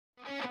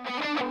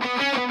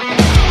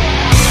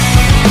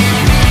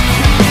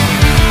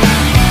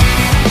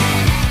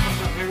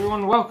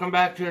welcome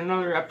back to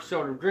another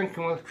episode of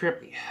Drinking with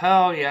Trippy.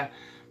 Hell yeah.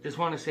 Just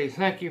want to say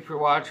thank you for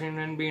watching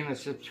and being a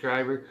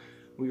subscriber.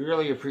 We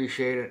really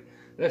appreciate it.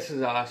 This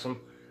is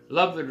awesome.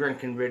 Love the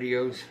drinking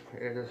videos.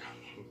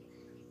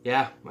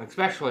 Yeah,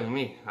 especially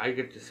me. I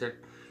get to sit,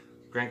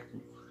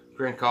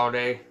 drink all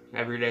day,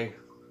 every day,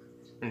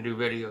 and do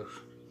videos.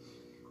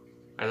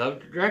 I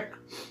love to drink,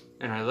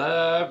 and I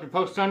love to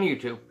post on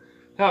YouTube.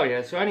 Hell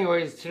yeah. So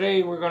anyways,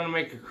 today we're going to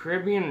make a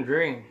Caribbean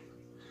Dream.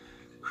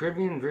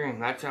 Caribbean Dream,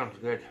 that sounds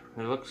good.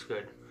 It looks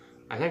good.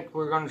 I think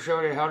we're going to show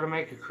you how to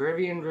make a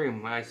Caribbean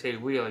Dream. When I say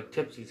we, like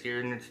Tipsy's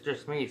here, and it's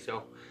just me,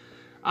 so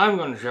I'm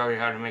going to show you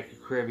how to make a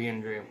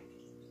Caribbean Dream.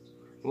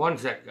 One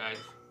sec, guys.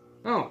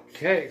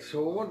 Okay,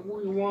 so what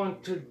we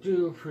want to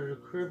do for the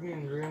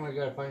Caribbean Dream, I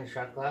gotta find a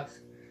shot glass.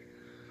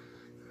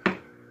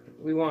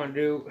 We want to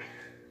do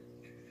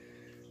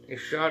a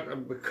shot of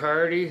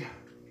Bacardi.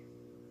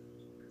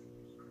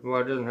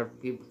 Well, it doesn't have to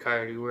be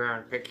Bacardi, we're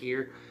on pick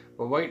here.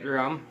 But white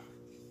rum.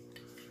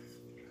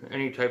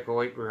 Any type of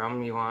white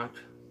rum you want.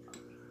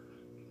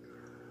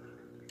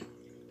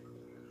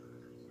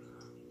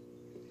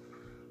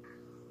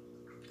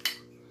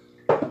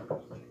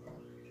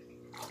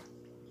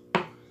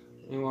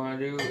 You want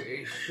to do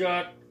a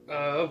shot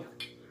of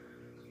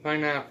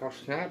pineapple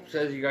schnapps.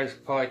 As you guys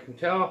probably can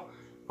tell,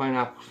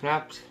 pineapple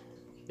schnapps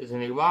is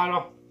in a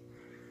bottle.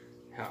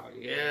 Hell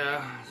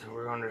yeah. So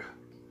we're going to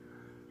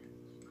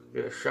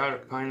do a shot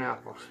of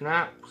pineapple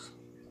schnapps.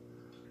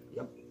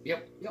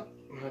 Yep.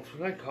 That's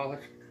what I call it.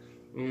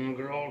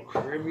 Good old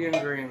Caribbean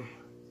Dream.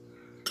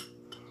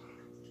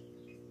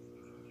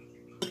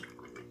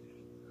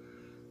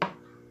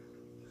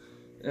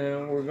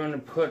 And we're going to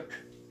put...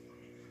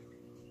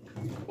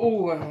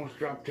 Oh, I almost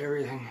dropped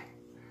everything.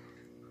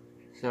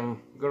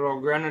 Some good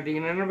old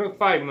grenadine in about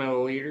 5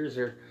 milliliters,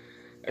 or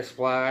a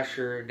splash,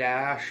 or a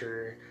dash,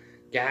 or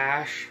a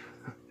gash.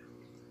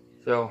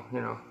 So,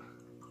 you know,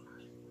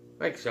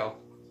 like so.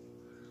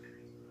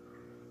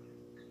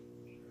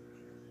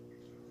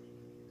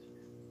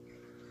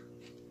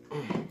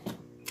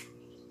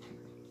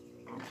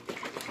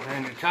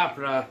 And to top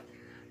it off,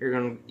 you're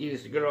going to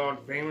use the good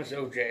old famous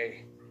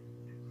OJ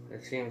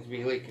that seems to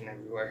be leaking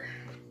everywhere.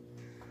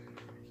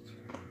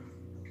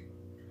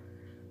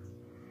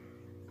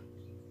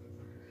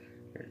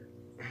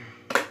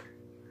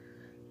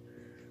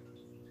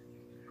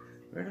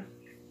 Where the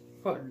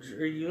fudge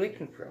are you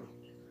leaking from?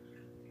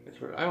 That's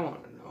what I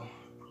want to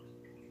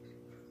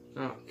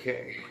know.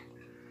 Okay.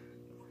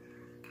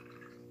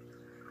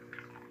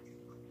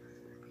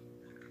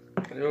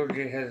 The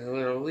OJ has a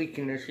little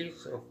leaking issue,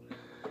 so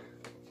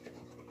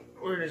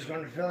we're just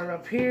going to fill it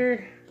up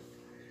here.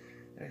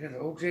 I got the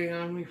OJ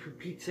on me, for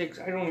Pete's sakes.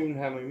 I don't even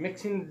have my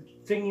mixing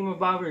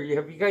thingy-mabobber.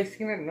 Have you guys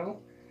seen it?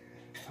 No?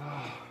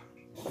 Oh,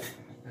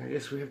 I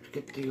guess we have to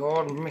get the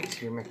old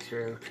mixer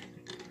out.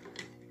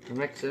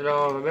 Mix it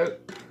all about.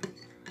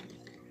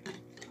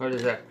 What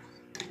is that?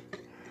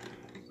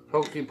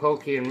 Hokey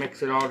pokey and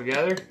mix it all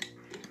together?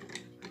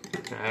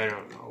 I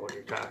don't know what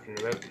you're talking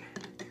about.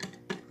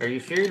 Are you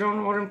sure you don't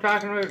know what I'm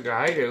talking about?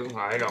 I do.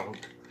 I don't.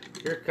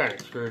 You're kind of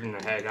screwed in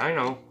the head. I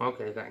know.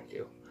 Okay, thank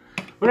you.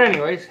 But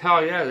anyways,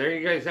 hell yeah, there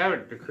you guys have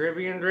it. The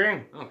Caribbean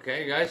Dream.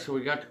 Okay, guys, so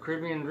we got the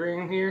Caribbean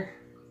Dream here.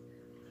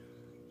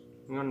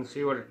 I'm going to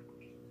see what it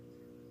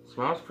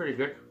smells pretty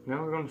good.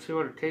 Now we're going to see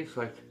what it tastes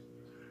like.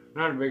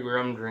 Not a big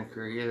rum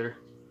drinker either.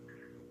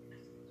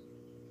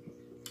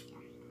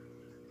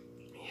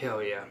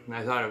 Hell yeah,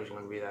 I thought it was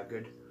going to be that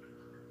good.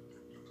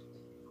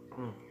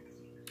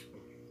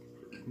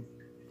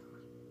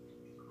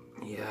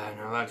 Yeah,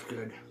 no, that's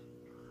good.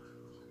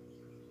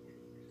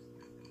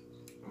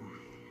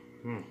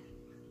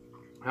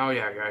 Hell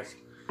yeah, guys.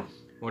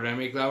 Would I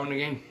make that one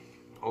again?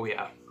 Oh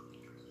yeah.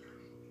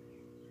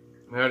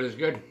 That is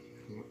good.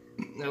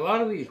 A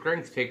lot of these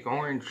drinks take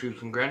orange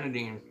juice and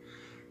grenadine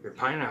or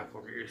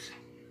pineapple juice.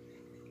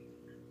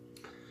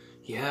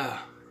 Yeah,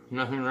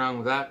 nothing wrong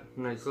with that.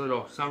 Nice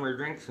little summer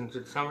drink since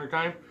it's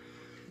summertime.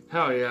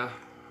 Hell yeah.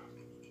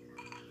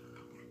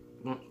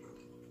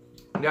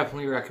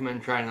 Definitely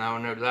recommend trying that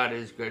one out. That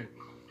is good.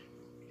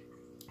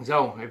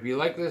 So, if you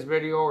like this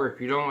video or if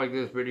you don't like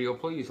this video,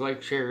 please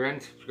like, share,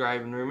 and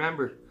subscribe. And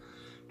remember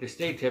to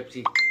stay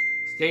tipsy,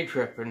 stay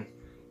tripping,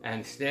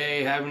 and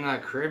stay having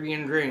that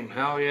Caribbean Dream.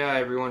 Hell yeah,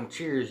 everyone.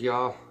 Cheers,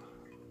 y'all.